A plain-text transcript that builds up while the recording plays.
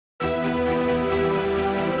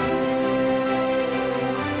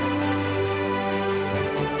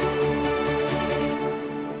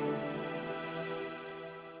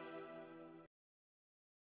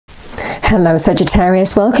Hello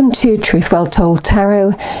Sagittarius, welcome to Truth Well Told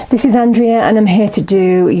Tarot. This is Andrea and I'm here to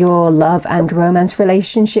do your love and romance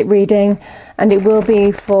relationship reading, and it will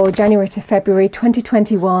be for January to February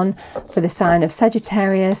 2021 for the sign of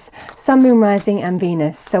Sagittarius, Sun, Moon, Rising and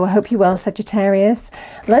Venus. So I hope you're well, Sagittarius.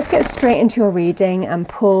 Let's get straight into a reading and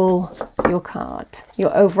pull your card,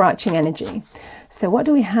 your overarching energy. So what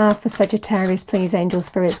do we have for Sagittarius, please, angel,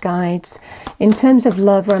 spirits, guides? In terms of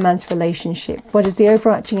love, romance, relationship, what is the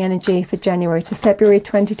overarching energy for January to February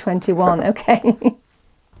 2021? Okay.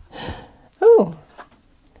 Oh,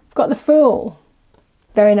 I've got the Fool.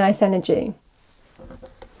 Very nice energy.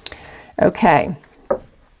 Okay.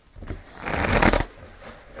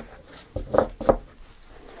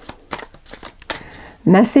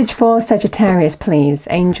 Message for Sagittarius, please.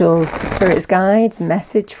 Angels, spirits, guides.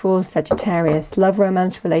 Message for Sagittarius. Love,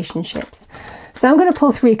 romance, relationships. So I'm going to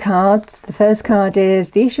pull three cards. The first card is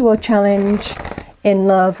the issue or challenge in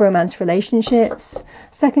love, romance, relationships.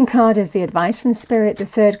 Second card is the advice from spirit. The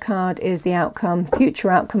third card is the outcome, future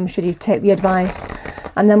outcome should you take the advice.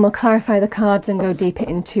 And then we'll clarify the cards and go deeper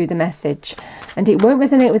into the message. And it won't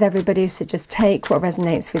resonate with everybody, so just take what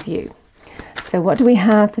resonates with you. So what do we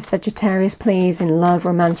have for Sagittarius, please, in love,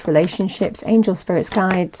 romance, relationships, angel, spirits,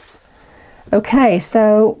 guides? Okay,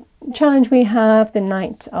 so challenge, we have the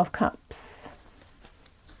Knight of Cups.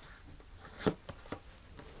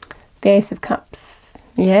 The Ace of Cups.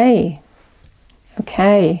 Yay.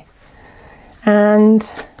 Okay. And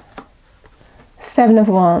Seven of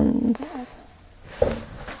Wands.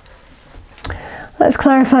 Let's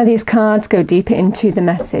clarify these cards, go deeper into the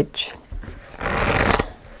message.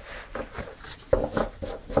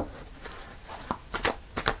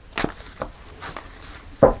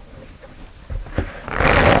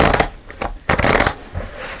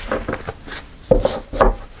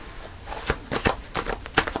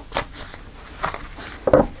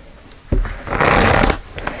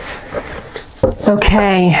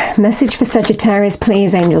 Okay, message for Sagittarius,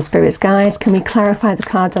 please, angel, spirits, guides. Can we clarify the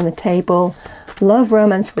cards on the table? Love,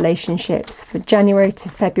 romance, relationships for January to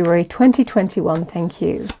February 2021. Thank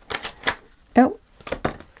you.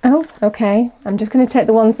 Oh, okay. I'm just going to take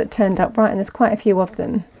the ones that turned up right, and there's quite a few of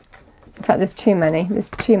them. In fact, there's too many. There's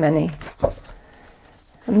too many.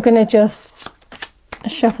 I'm going to just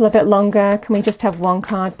shuffle a bit longer. Can we just have one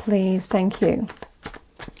card, please? Thank you.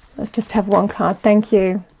 Let's just have one card. Thank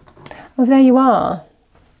you. Oh, there you are.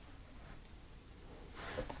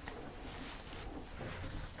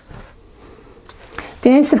 The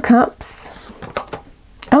Ace of Cups.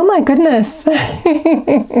 Oh my goodness.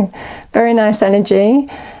 Very nice energy.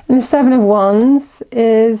 And the Seven of Wands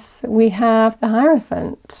is, we have the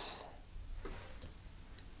Hierophant.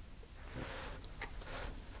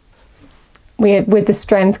 With the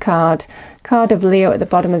Strength card. Card of Leo at the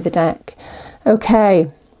bottom of the deck.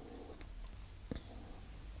 Okay.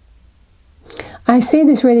 I see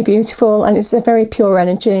this really beautiful, and it's a very pure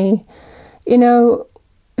energy. You know,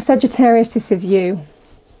 Sagittarius, this is you.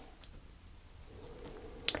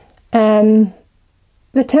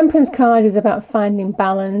 The Temperance card is about finding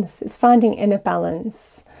balance. It's finding inner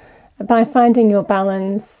balance. By finding your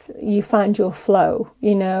balance, you find your flow.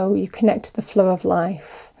 You know, you connect to the flow of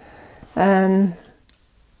life. And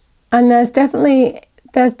there's definitely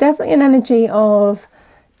an energy of,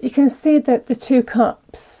 you can see that the two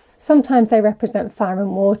cups, sometimes they represent fire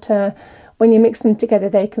and water. When you mix them together,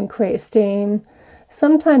 they can create steam.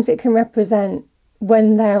 Sometimes it can represent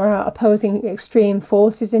when there are opposing extreme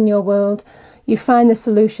forces in your world. You find the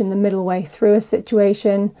solution the middle way through a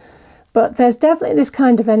situation. But there's definitely this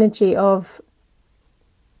kind of energy of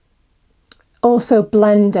also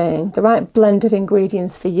blending, the right blend of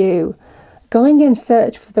ingredients for you. Going in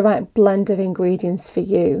search for the right blend of ingredients for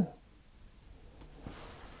you.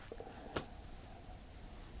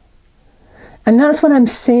 And that's what I'm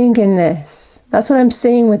seeing in this. That's what I'm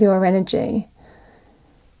seeing with your energy.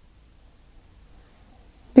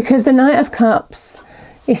 Because the Knight of Cups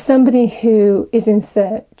is somebody who is in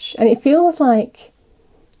search. And it feels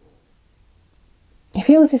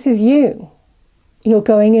this is you. You're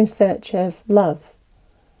going in search of love.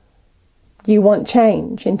 You want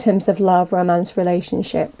change in terms of love, romance,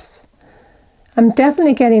 relationships. I'm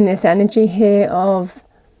definitely getting this energy here of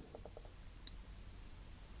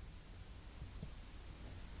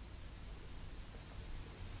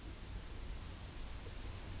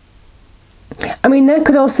I mean, there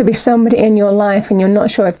could also be somebody in your life and you're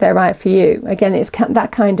not sure if they're right for you. Again, it's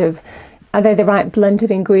that kind of, are they the right blend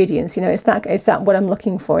of ingredients? You know, is that what I'm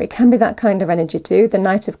looking for? It can be that kind of energy too. The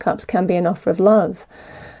Knight of Cups can be an offer of love.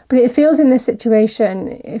 But it feels in this situation,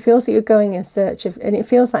 it feels that you're going in search of, and it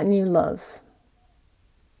feels like new love.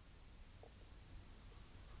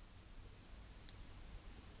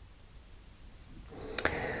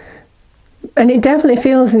 And it definitely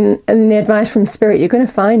feels in the advice from Spirit, you're going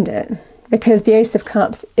to find it, because the Ace of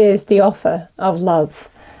Cups is the offer of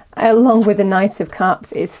love. Along with the Knight of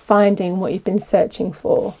Cups is finding what you've been searching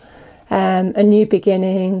for. A new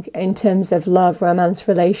beginning in terms of love, romance,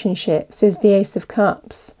 relationships is the Ace of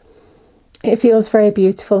Cups. It feels very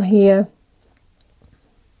beautiful here.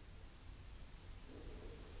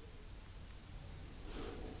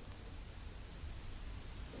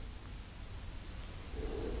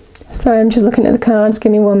 Sorry, I'm just looking at the cards.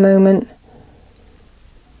 Give me one moment.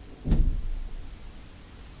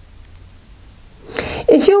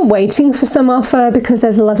 If you're waiting for some offer, because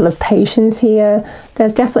there's a level of patience here,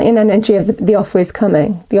 there's definitely an energy of the offer is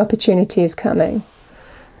coming. The opportunity is coming.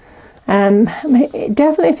 It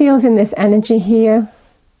definitely feels in this energy here.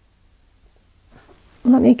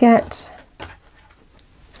 Let me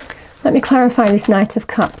clarify this Knight of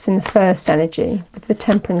Cups in the first energy with the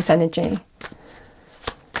Temperance energy.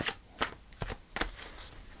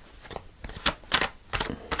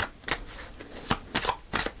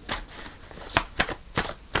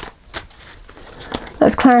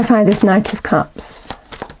 Let's clarify this Knight of Cups.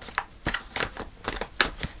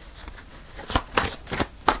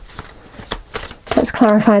 Let's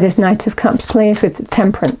clarify this Knight of Cups, please, with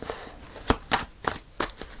Temperance.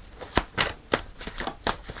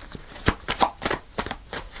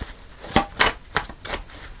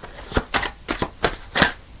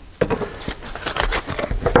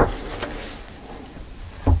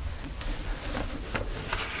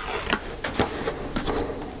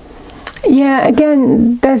 Yeah,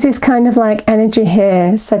 again, there's this kind of like energy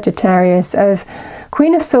here, Sagittarius, of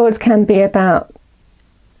Queen of Swords can be about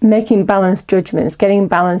making balanced judgments, getting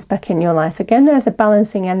balance back in your life. Again, there's a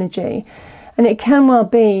balancing energy, and it can well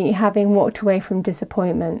be having walked away from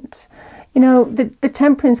disappointment. You know, the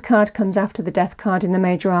Temperance card comes after the Death card in the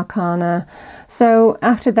Major Arcana. So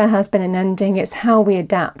after there has been an ending, it's how we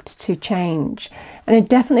adapt to change. And it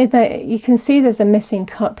definitely, you can see there's a missing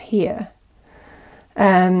cup here.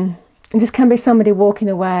 This can be somebody walking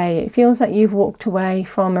away. It feels like you've walked away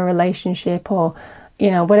from a relationship, or,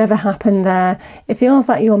 you know, whatever happened there. It feels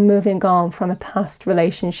like you're moving on from a past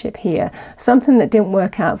relationship here. Something that didn't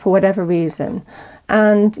work out for whatever reason.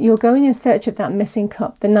 And you're going in search of that missing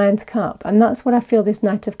cup, the 9th cup. And that's what I feel this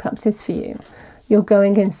Knight of Cups is for you. You're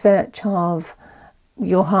going in search of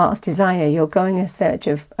your heart's desire. You're going in search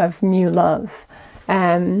of new love.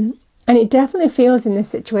 And it definitely feels in this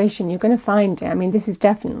situation you're going to find it. I mean, this is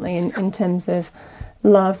definitely in terms of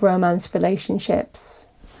love, romance, relationships.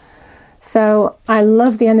 So I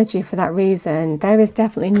love the energy for that reason. There is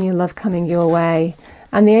definitely new love coming your way.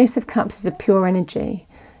 And the Ace of Cups is a pure energy.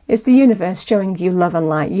 It's the universe showing you love and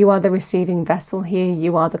light. You are the receiving vessel here.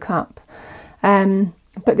 You are the cup.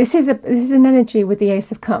 But this is an energy with the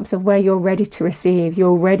Ace of Cups of where you're ready to receive.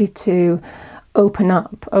 You're ready to open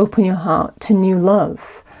up, open your heart to new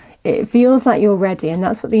love. It feels like you're ready, and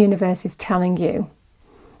that's what the universe is telling you.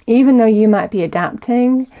 Even though you might be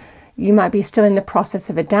adapting, you might be still in the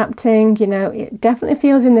process of adapting, you know, it definitely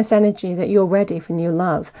feels in this energy that you're ready for new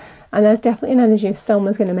love. And there's definitely an energy of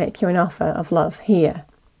someone's going to make you an offer of love here.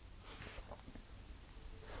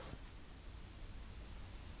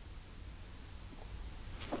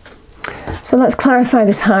 So let's clarify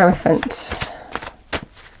this Hierophant.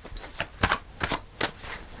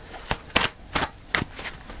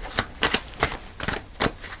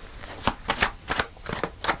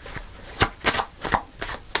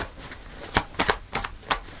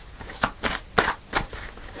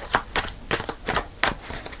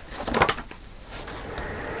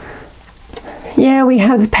 Yeah, we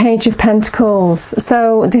have the Page of Pentacles.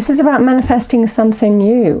 So this is about manifesting something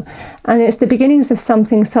new. And it's the beginnings of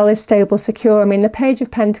something solid, stable, secure. I mean, the Page of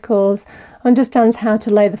Pentacles understands how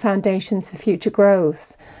to lay the foundations for future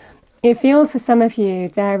growth. It feels for some of you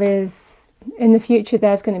there is, in the future,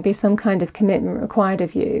 there's going to be some kind of commitment required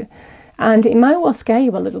of you. And it might well scare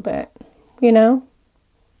you a little bit, you know.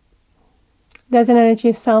 There's an energy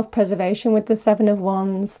of self-preservation with the Seven of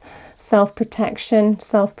Wands, self-protection,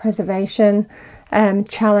 self-preservation,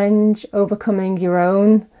 challenge, overcoming your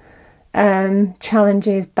own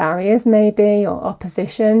challenges, barriers maybe, or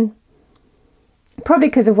opposition. Probably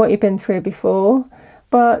because of what you've been through before.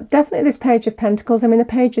 But definitely this Page of Pentacles, I mean, the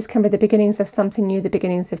pages can be the beginnings of something new, the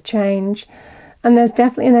beginnings of change. And there's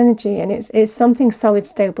definitely an energy, and it's something solid,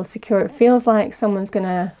 stable, secure. It feels like someone's going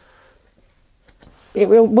to... It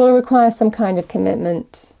will require some kind of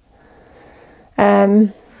commitment.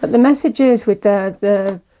 But the message is with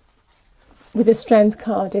the Strength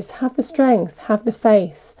card is have the strength, have the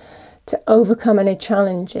faith to overcome any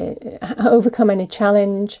challenge,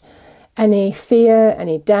 any fear,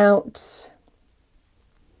 any doubt.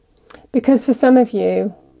 Because for some of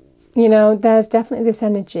you, you know, there's definitely this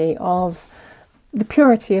energy of the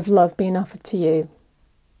purity of love being offered to you.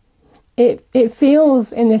 It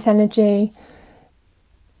feels in this energy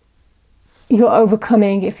you're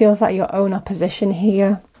overcoming, it feels like your own opposition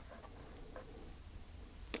here.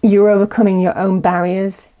 You're overcoming your own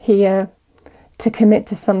barriers here to commit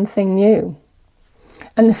to something new.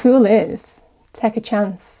 And the Fool is, take a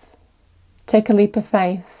chance, take a leap of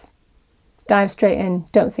faith, dive straight in,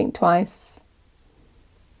 don't think twice.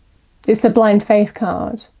 It's the blind faith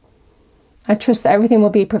card. I trust that everything will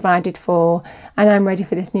be provided for, and I'm ready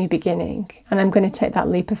for this new beginning. And I'm going to take that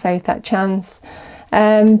leap of faith, that chance,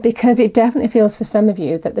 because it definitely feels for some of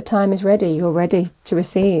you that the time is ready. You're ready to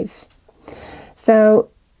receive. So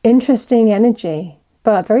interesting energy,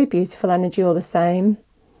 but very beautiful energy all the same.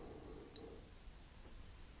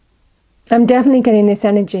 I'm definitely getting this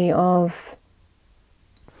energy of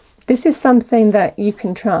this is something that you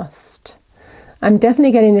can trust. I'm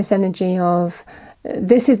definitely getting this energy of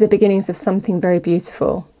this is the beginnings of something very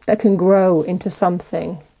beautiful that can grow into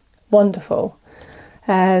something wonderful.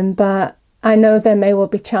 But I know there may well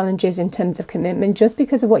be challenges in terms of commitment just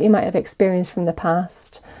because of what you might have experienced from the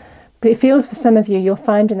past. But it feels for some of you, you're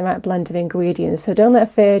finding the right blend of ingredients. So don't let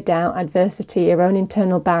fear, doubt, adversity, your own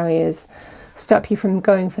internal barriers stop you from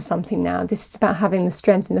going for something now. This is about having the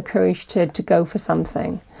strength and the courage to go for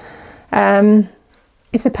something.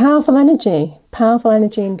 It's a powerful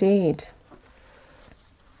energy indeed.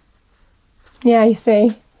 Yeah, you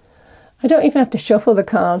see, I don't even have to shuffle the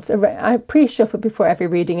cards. I pre-shuffle before every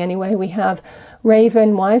reading anyway. We have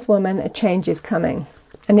Raven, Wise Woman, a change is coming.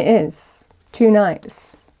 And it is. 2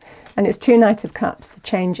 Knights. And it's 2 Knights of Cups. A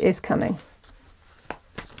change is coming.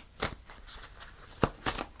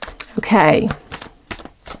 Okay.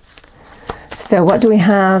 So what do we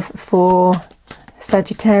have for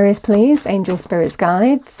Sagittarius, please? Angel, Spirits,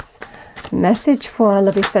 Guides. Message for our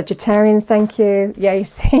lovely Sagittarians. Thank you. Yeah, you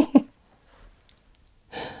see.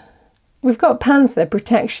 We've got Panther,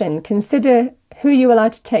 protection. Consider who you allow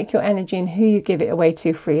to take your energy and who you give it away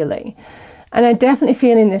to freely. And I definitely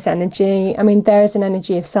feel in this energy, I mean, there is an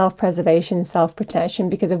energy of self-preservation,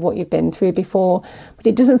 self-protection because of what you've been through before. But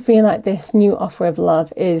it doesn't feel like this new offer of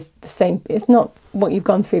love is the same. It's not what you've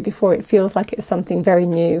gone through before. It feels like it's something very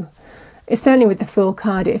new. It's certainly with the Fool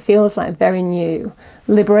card, it feels like very new.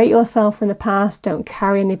 Liberate yourself from the past. Don't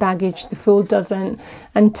carry any baggage. The Fool doesn't.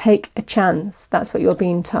 And take a chance. That's what you're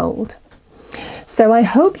being told. So I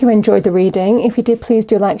hope you enjoyed the reading. If you did, please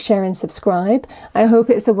do like, share and subscribe. I hope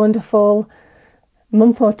it's a wonderful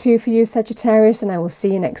month or two for you, Sagittarius, and I will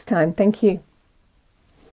see you next time. Thank you.